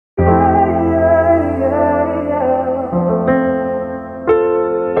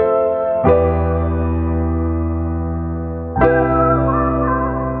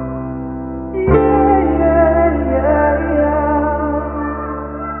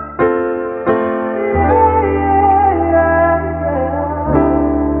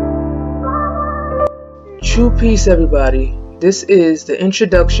True peace, everybody. This is the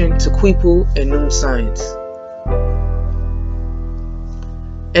introduction to Queepoo and Noone science.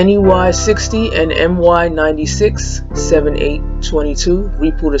 NEY 60 and MY 96, 7822.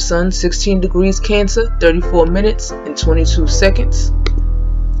 Reapoo the sun, 16 degrees Cancer, 34 minutes and 22 seconds.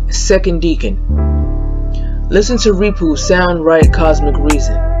 Second Deacon. Listen to Reapoo sound right cosmic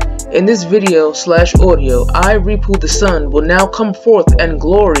reason. In this video / audio, I, Reapoo the Sun, will now come forth and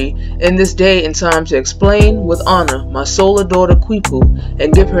glory in this day and time to explain with honor my solar daughter Queepoo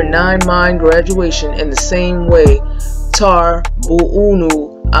and give her 9-mind graduation in the same way Tar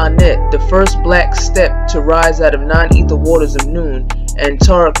Buunu Anet, the first black step to rise out of 9 ether waters of Noone, and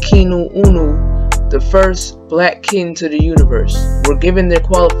Tar Kinu Unu, the first black kin to the universe, were given their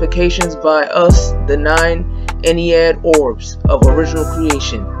qualifications by us, the 9 Ennead orbs of original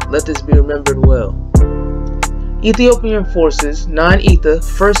creation. Let this be remembered well. Ethiopian forces, 9 ether,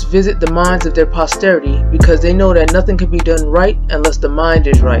 first visit the minds of their posterity because they know that nothing can be done right unless the mind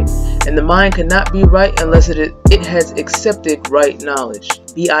is right, and the mind cannot be right unless it has accepted right knowledge.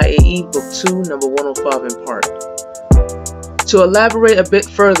 BIAE Book 2, number 105 in part. To elaborate a bit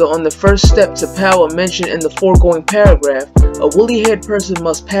further on the first step to power mentioned in the foregoing paragraph, a woolly-haired person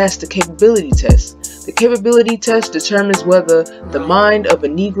must pass the capability test. The capability test determines whether the mind of a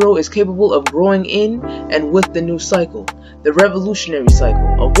Negro is capable of growing in and with the new cycle, the revolutionary cycle.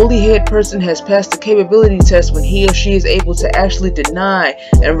 A woolly-haired person has passed the capability test when he or she is able to actually deny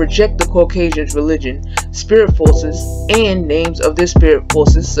and reject the Caucasian's religion, spirit forces, and names of their spirit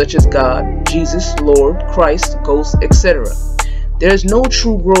forces such as God, Jesus, Lord, Christ, Ghost, etc. There is no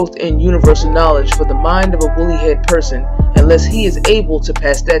true growth in universal knowledge for the mind of a woolly-haired person unless he is able to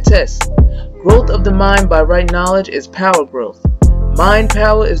pass that test. Growth of the mind by right knowledge is power growth. Mind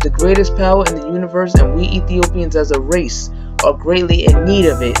power is the greatest power in the universe, and we Ethiopians as a race are greatly in need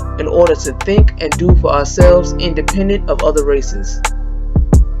of it in order to think and do for ourselves independent of other races.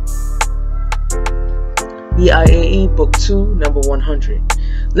 BIAE Book 2, number 100.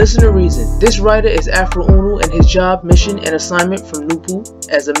 Listen to reason. This writer is Afro Unu, and his job, mission, and assignment from NoopooH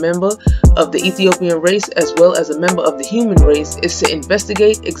as a member of the Ethiopian race as well as a member of the human race is to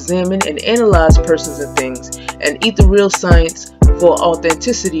investigate, examine, and analyze persons and things, and ethereal science for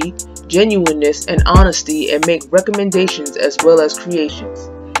authenticity, genuineness, and honesty, and make recommendations as well as creations.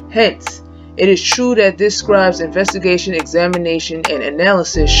 Hence, it is true that this scribe's investigation, examination, and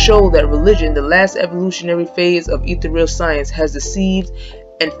analysis show that religion, the last evolutionary phase of ethereal science, has deceived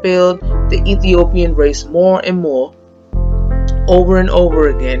and failed the Ethiopian race more and more, over and over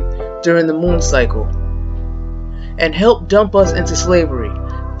again during the moon cycle, and helped dump us into slavery,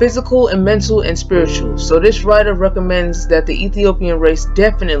 physical and mental and spiritual. So this writer recommends that the Ethiopian race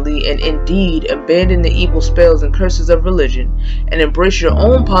definitely and indeed abandon the evil spells and curses of religion and embrace your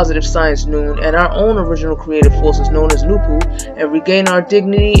own positive science, Noone, and our own original creative forces known as NoopooH, and regain our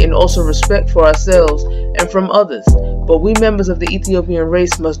dignity and also respect for ourselves and from others. But we members of the Ethiopian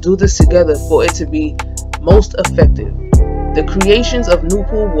race must do this together for it to be most effective. The creations of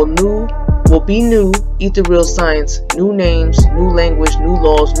NoopooH will be new ethereal science, new names, new language, new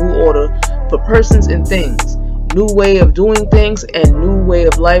laws, new order for persons and things, new way of doing things, and new way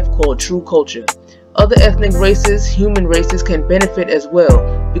of life called true culture. Other ethnic races, human races, can benefit as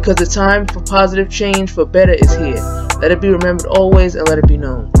well because the time for positive change for better is here. Let it be remembered always and let it be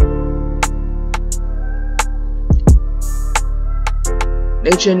known.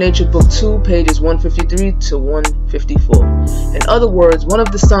 Nature and Nature Book 2, pages 153 to 154. In other words, one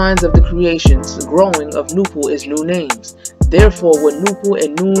of the signs of the creations, growing of NoopooH is new names. Therefore, what NoopooH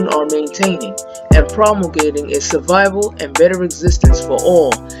and Noone are maintaining and promulgating is survival and better existence for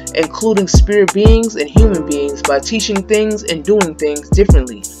all, including spirit beings and human beings, by teaching things and doing things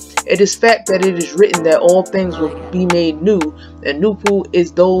differently. It is fact that it is written that all things will be made new, and NoopooH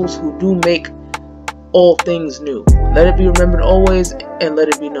is those who do make all things new. Let it be remembered always and let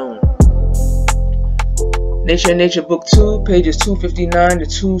it be known. Nature and Nature Book 2, pages 259 to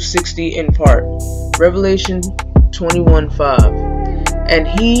 260 in part. Revelation 21:5. And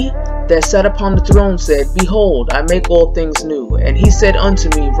he that sat upon the throne said, Behold, I make all things new. And he said unto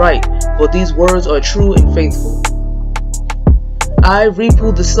me, Write, for these words are true and faithful. I,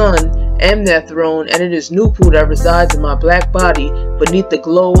 Reapoo the Sun, am that throne, and it is NoopooH that resides in my black body beneath the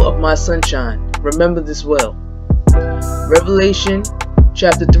glow of my sunshine. Remember this well. Revelation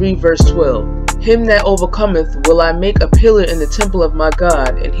chapter 3 verse 12. Him that overcometh will I make a pillar in the temple of my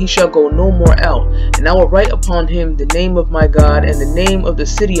God, and he shall go no more out. And I will write upon him the name of my God, and the name of the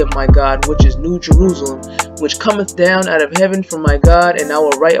city of my God, which is New Jerusalem, which cometh down out of heaven from my God, and I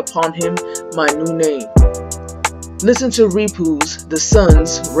will write upon him my new name. Listen to Reepoo's, the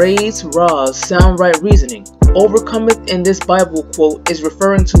Sun's, Ra's, Ra's, sound right reasoning. Overcometh in this Bible quote is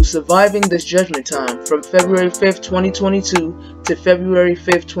referring to surviving this judgment time from February 5th, 2022 to February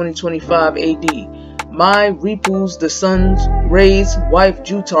 5th, 2025 AD. My Reepoo's, the Sun's, Ra's, wife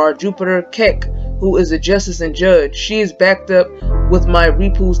Jutar, Jupiter, Kek, who is a justice and judge. She is backed up with my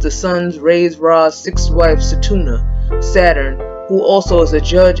Reepoo's, the Sun's, Ra's, Ra's, sixth wife Satuna, Saturn, who also is a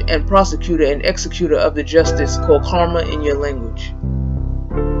judge and prosecutor and executor of the justice called karma in your language.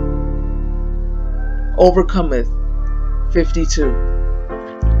 Overcometh, 52.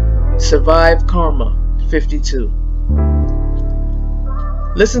 Survive karma, 52.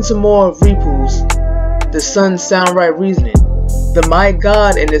 Listen to more of Reepoo's, the Sun's sound right reasoning. The my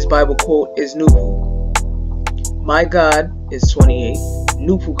God in this Bible quote is NoopooH. My God is 28.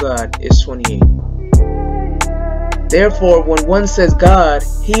 NoopooH God is 28. Therefore, when one says God,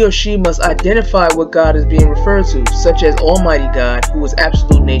 he or she must identify what God is being referred to, such as Almighty God, who is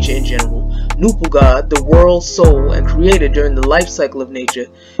absolute nature in general, NoopooH God, the world, soul, and creator during the life cycle of nature,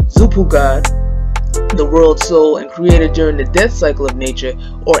 ZuPoo God, the world, soul, and creator during the death cycle of nature,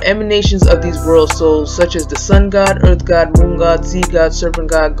 or emanations of these world souls, such as the Sun God, Earth God, Moon God, Sea God, Serpent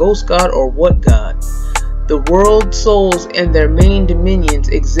God, Ghost God, or What God. The world souls and their main dominions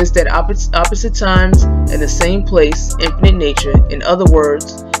exist at opposite times in the same place, infinite nature. In other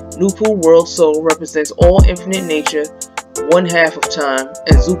words, NoopooH world soul represents all infinite nature, one half of time,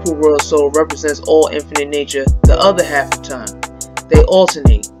 and ZuPoo world soul represents all infinite nature, the other half of time. They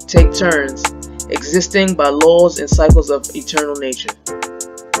alternate, take turns, existing by laws and cycles of eternal nature.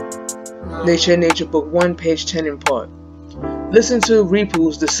 Nature Book 1, page 10 in part. Listen to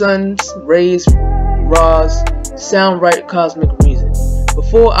Reepoo's, the Sun's, Ra's, Ra's, sound right cosmic reason.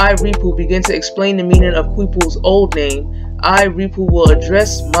 Before I, Reepooh, begin to explain the meaning of Queepoo's old name, I, Reepooh, will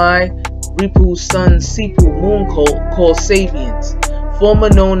address my Reepooh's son's Seepoo moon cult called Sabians,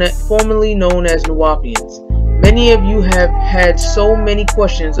 formerly known as Nuopians. Many of you have had so many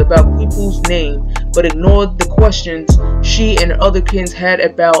questions about Queepoo's name, but ignored the questions she and other kins had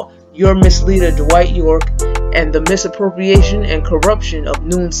about your misleader Dwight York and the misappropriation and corruption of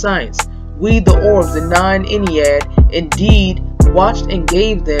Noone science. We, the Orbs, the Nine Ennead, indeed watched and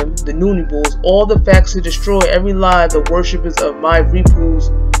gave them, the Noone Bulls, all the facts to destroy every lie the worshippers of my Reepooh's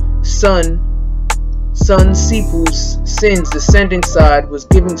son Seepoo's sin's descending side was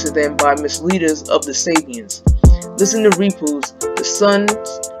given to them by misleaders of the Sabians. Listen to Reepooh's, the Sun's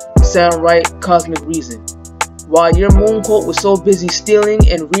sound right cosmic reason. While your moon cult was so busy stealing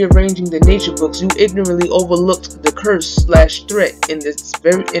and rearranging the nature books, you ignorantly overlooked the curse/threat in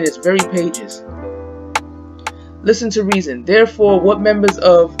its very pages. Listen to reason. Therefore, what members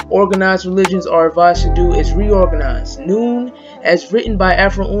of organized religions are advised to do is reorganize. Noone, as written by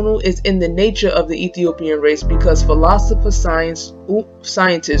Afro-Unu, is in the nature of the Ethiopian race because philosopher scientist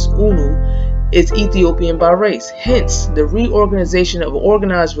Unu is Ethiopian by race. Hence, the reorganization of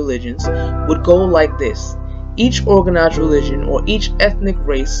organized religions would go like this. Each organized religion or each ethnic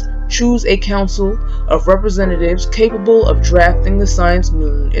race choose a council of representatives capable of drafting the science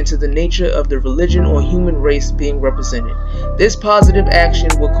Noone into the nature of the religion or human race being represented. This positive action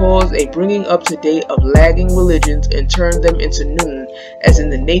will cause a bringing up to date of lagging religions and turn them into Noone as in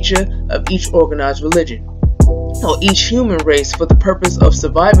the nature of each organized religion or each human race for the purpose of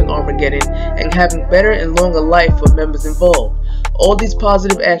surviving Armageddon and having better and longer life for members involved. All these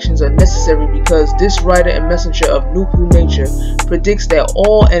positive actions are necessary because this writer and messenger of NoopooH nature predicts that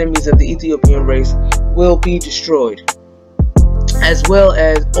all enemies of the Ethiopian race will be destroyed, as well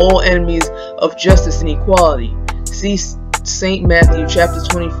as all enemies of justice and equality. See St. Matthew chapter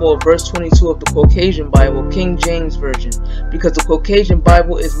 24 verse 22 of the Caucasian Bible, King James Version, because the Caucasian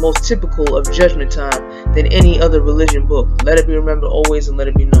Bible is most typical of judgment time than any other religion book. Let it be remembered always and let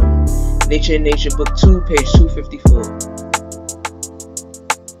it be known. Nature Book 2, page 254.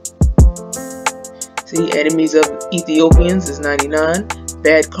 See, enemies of Ethiopians is 99.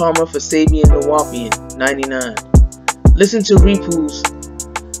 Bad karma for Sabian Nuopian, 99. Listen to Reepooh's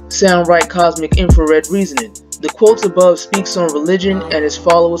sound right cosmic infrared reasoning. The quotes above speaks on religion and its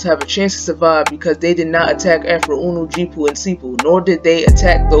followers have a chance to survive because they did not attack Afro-Unu, Jipu, and Seepoo, nor did they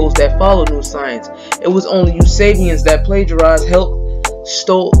attack those that follow New Science. It was only you Sabians that plagiarized, helped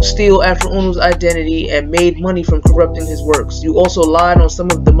steal Afro-Unu's identity, and made money from corrupting his works. You also lied on some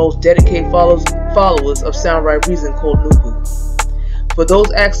of the most dedicated followers of sound right reason called NoopooH. For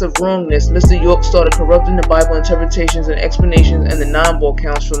those acts of wrongness, Mr. York started corrupting the Bible interpretations and explanations and the non-ball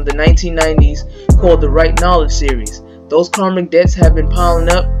counts from the 1990s called the Right Knowledge series. Those karmic debts have been piling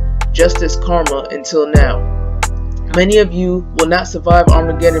up, just as karma, until now. Many of you will not survive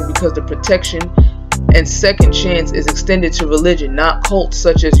Armageddon because the protection and second chance is extended to religion, not cults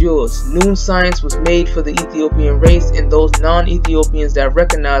such as yours. Noone science was made for the Ethiopian race and those non-Ethiopians that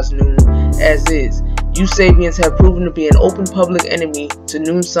recognize Noone as is. You Sabians have proven to be an open public enemy to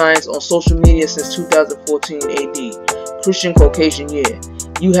Noone science on social media since 2014 AD. Christian Caucasian year.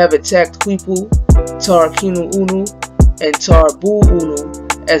 You have attacked Queepoo, Tar Kinu Unu, and Tar Bu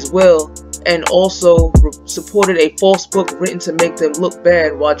Unu as well, and also supported a false book written to make them look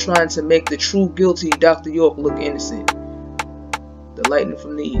bad while trying to make the true guilty Dr. York look innocent. The lightning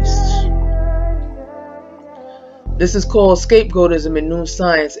from the east. This is called scapegoatism in Noone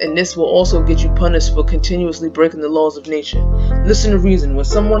science, and this will also get you punished for continuously breaking the laws of nature. Listen to reason. When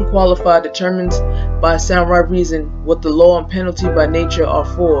someone qualified determines by sound right reason what the law and penalty by nature are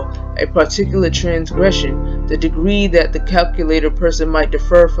for a particular transgression, the degree that the calculator person might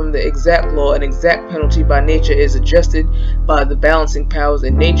differ from the exact law and exact penalty by nature is adjusted by the balancing powers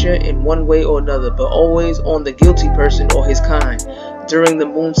in nature in one way or another, but always on the guilty person or his kind. During the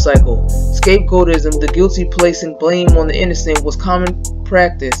moon cycle, scapegoatism, the guilty placing blame on the innocent, was common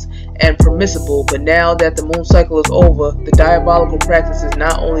practice and permissible, but now that the moon cycle is over, the diabolical practice is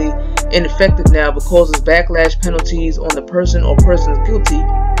not only ineffective now but causes backlash penalties on the person or persons guilty,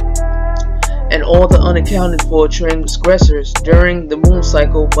 and all the unaccounted for transgressors during the moon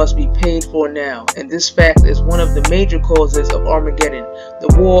cycle must be paid for now. And this fact is one of the major causes of Armageddon,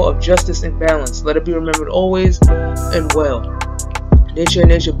 the war of justice and balance. Let it be remembered always and well. Nature and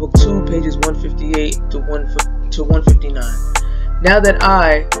Nature Book 2, pages 158 to 159. Now that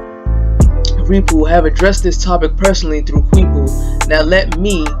I, NoopooH, have addressed this topic personally through Queepoo, now let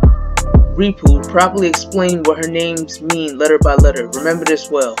me, NoopooH, properly explain what her names mean letter by letter. Remember this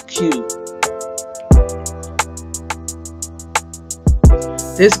well. Q.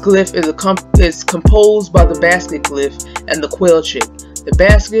 This glyph is composed by the basket glyph and the quail chick. The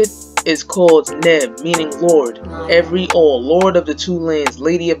basket is called Neb, meaning Lord, every all, Lord of the two lands,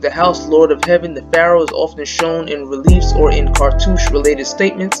 Lady of the house, Lord of heaven. The pharaoh is often shown in reliefs or in cartouche related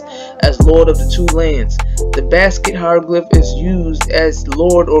statements as Lord of the two lands. The basket hieroglyph is used as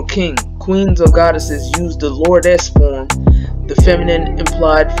Lord or King. Queens or goddesses use the Lordess form, the feminine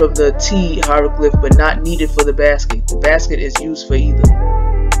implied from the T hieroglyph, but not needed for the basket. The basket is used for either.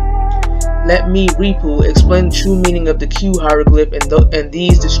 Let me, NoopooH, explain the true meaning of the Q hieroglyph and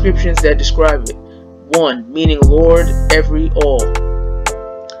these descriptions that describe it. 1. Meaning Lord, every, all.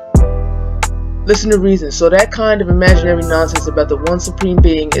 Listen to reason. So that kind of imaginary nonsense about the one supreme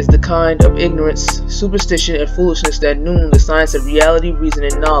being is the kind of ignorance, superstition, and foolishness that Noone, the science of reality, reason,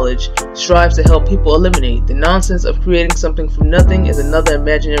 and knowledge, strives to help people eliminate. The nonsense of creating something from nothing is another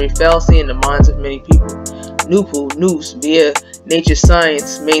imaginary fallacy in the minds of many people. NoopooH, Noose, via nature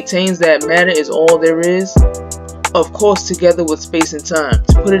science, maintains that matter is all there is, of course together with space and time.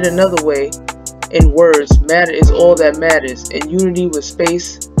 To put it another way, in words, matter is all that matters, in unity with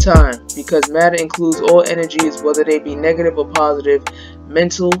space, time, because matter includes all energies, whether they be negative or positive,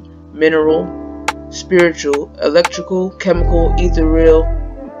 mental, mineral, spiritual, electrical, chemical, ethereal,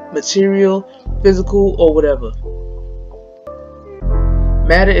 material, physical, or whatever.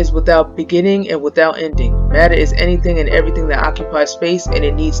 Matter is without beginning and without ending. Matter is anything and everything that occupies space, and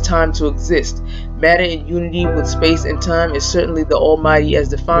it needs time to exist. Matter in unity with space and time is certainly the Almighty as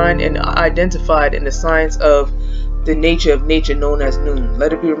defined and identified in the science of the nature of nature known as Noone.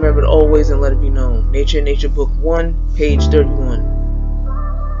 Let it be remembered always and let it be known. Nature and Nature Book 1, page 31.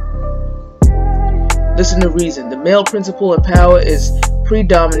 Listen to reason. The male principle and power is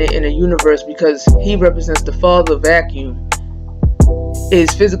predominant in a universe because he represents the father vacuum,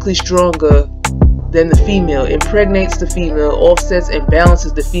 is physically stronger than the female, impregnates the female, offsets and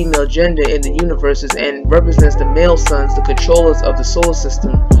balances the female gender in the universes, and represents the male sons, the controllers of the solar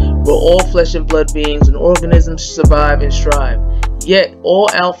system, where all flesh and blood beings and organisms survive and strive. Yet all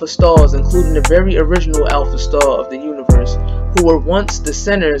alpha stars, including the very original alpha star of the universe, who were once the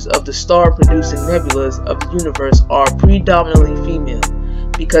centers of the star-producing nebulas of the universe, are predominantly female,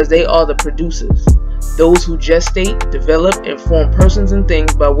 because they are the producers. Those who gestate, develop, and form persons and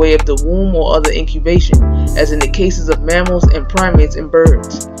things by way of the womb or other incubation, as in the cases of mammals and primates and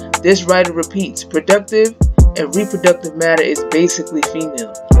birds. This writer repeats, productive and reproductive matter is basically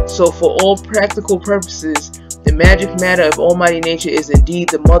female. So for all practical purposes, the magic matter of almighty nature is indeed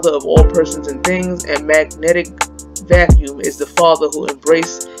the mother of all persons and things, and magnetic vacuum is the father who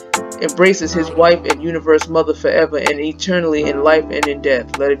embraces his wife and universe mother forever and eternally in life and in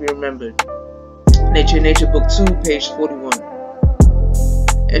death. Let it be remembered. Nature and Nature Book 2, page 41.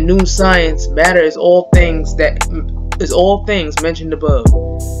 In Noone science, matter is all things mentioned above.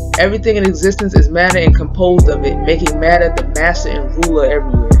 Everything in existence is matter and composed of it, making matter the master and ruler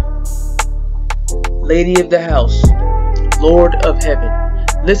everywhere. Lady of the House, Lord of Heaven.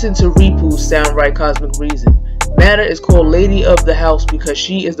 Listen to NoopooH's Sound Right Cosmic Reason. Matter is called Lady of the House because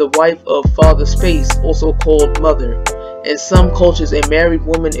she is the wife of Father Space, also called Mother. In some cultures, a married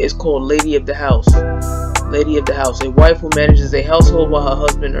woman is called Lady of the House. Lady of the House, a wife who manages a household while her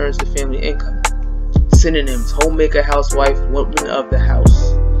husband earns the family income. Synonyms: homemaker, housewife, woman of the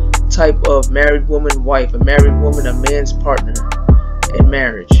house. Type of married woman, wife. A married woman, a man's partner in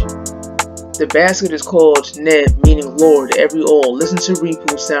marriage. The basket is called Neb, meaning Lord, every all. Listen to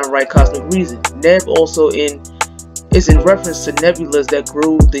NoopooH's Sound Right Cosmic Reason. Neb also is in reference to nebulas that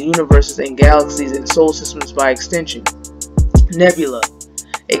grew the universes and galaxies and solar systems by extension. Nebula,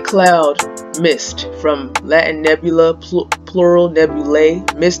 a cloud, mist, from Latin nebula, plural nebulae,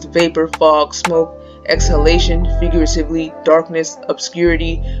 mist, vapor, fog, smoke, exhalation, figuratively, darkness,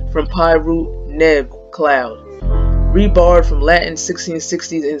 obscurity, from pi root neb, cloud. Rebarred from Latin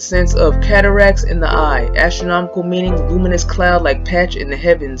 1660s in sense of cataracts in the eye. Astronomical meaning, luminous cloud like patch in the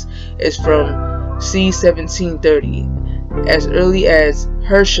heavens, is from c. 1730. As early as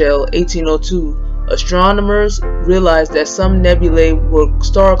Herschel 1802, astronomers realized that some nebulae were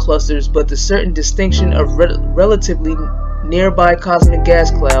star clusters, but the certain distinction of relatively nearby cosmic gas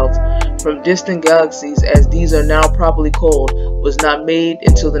clouds from distant galaxies, as these are now properly called, was not made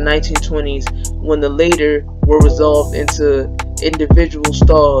until the 1920s, when the later were resolved into individual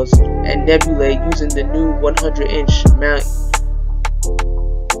stars and nebulae using the new 100-inch Mount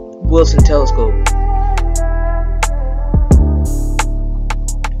Wilson telescope.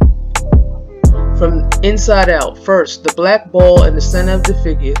 From inside out, first, the black ball in the center of the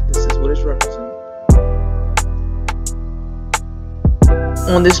figure, this is what it's representing.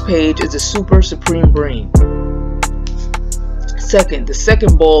 On this page is the super supreme brain. Second, the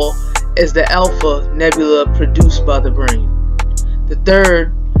second ball is the alpha nebula produced by the brain. The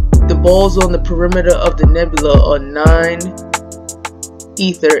third, the balls on the perimeter of the nebula are 9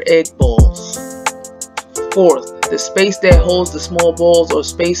 ether egg balls. Fourth, the space that holds the small balls or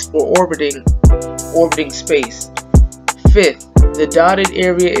space for orbiting space. Fifth, the dotted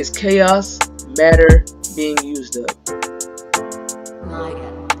area is chaos, matter being used up.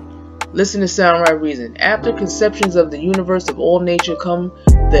 Listen to Sound Right Reason. After conceptions of the universe of all nature come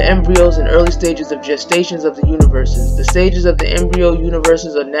the embryos and early stages of gestations of the universes. The stages of the embryo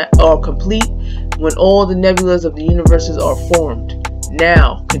universes are complete when all the nebulas of the universes are formed.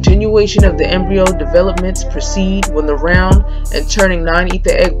 Now, continuation of the embryo developments proceed when the round and turning 9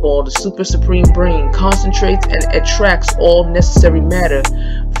 ether egg ball, the super supreme brain, concentrates and attracts all necessary matter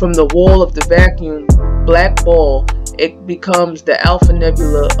from the wall of the vacuum black ball. It becomes the alpha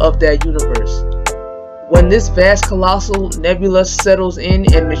nebula of that universe. When this vast colossal nebula settles in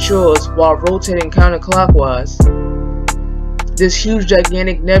and matures while rotating counterclockwise, this huge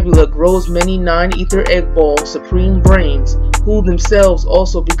gigantic nebula grows many 9 ether egg ball supreme brains, who themselves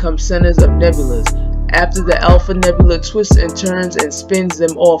also become centers of nebulas. After the alpha nebula twists and turns and spins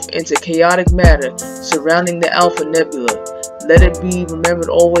them off into chaotic matter surrounding the alpha nebula. Let it be remembered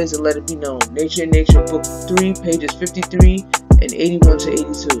always and let it be known. Nature and Nature, Book 3, pages 53 and 81 to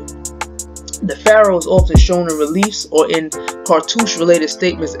 82. The pharaoh is often shown in reliefs or in cartouche-related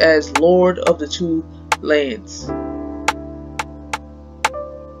statements as Lord of the Two Lands.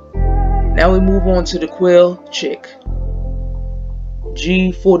 Now we move on to the quail chick.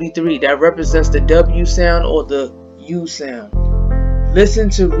 G43, that represents the W sound or the U sound. Listen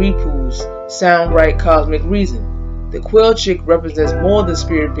to NoopooH's Sound Right Cosmic Reason. The quail chick represents more than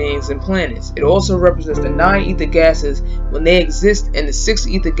spirit beings and planets. It also represents the 9 ether gases when they exist and the 6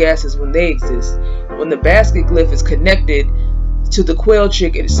 ether gases when they exist. When the basket glyph is connected to the quail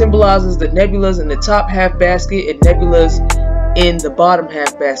chick, it symbolizes the nebulas in the top half basket and nebulas in the bottom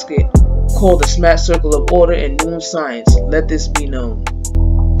half basket, called the smash circle of order in Noone science. Let this be known.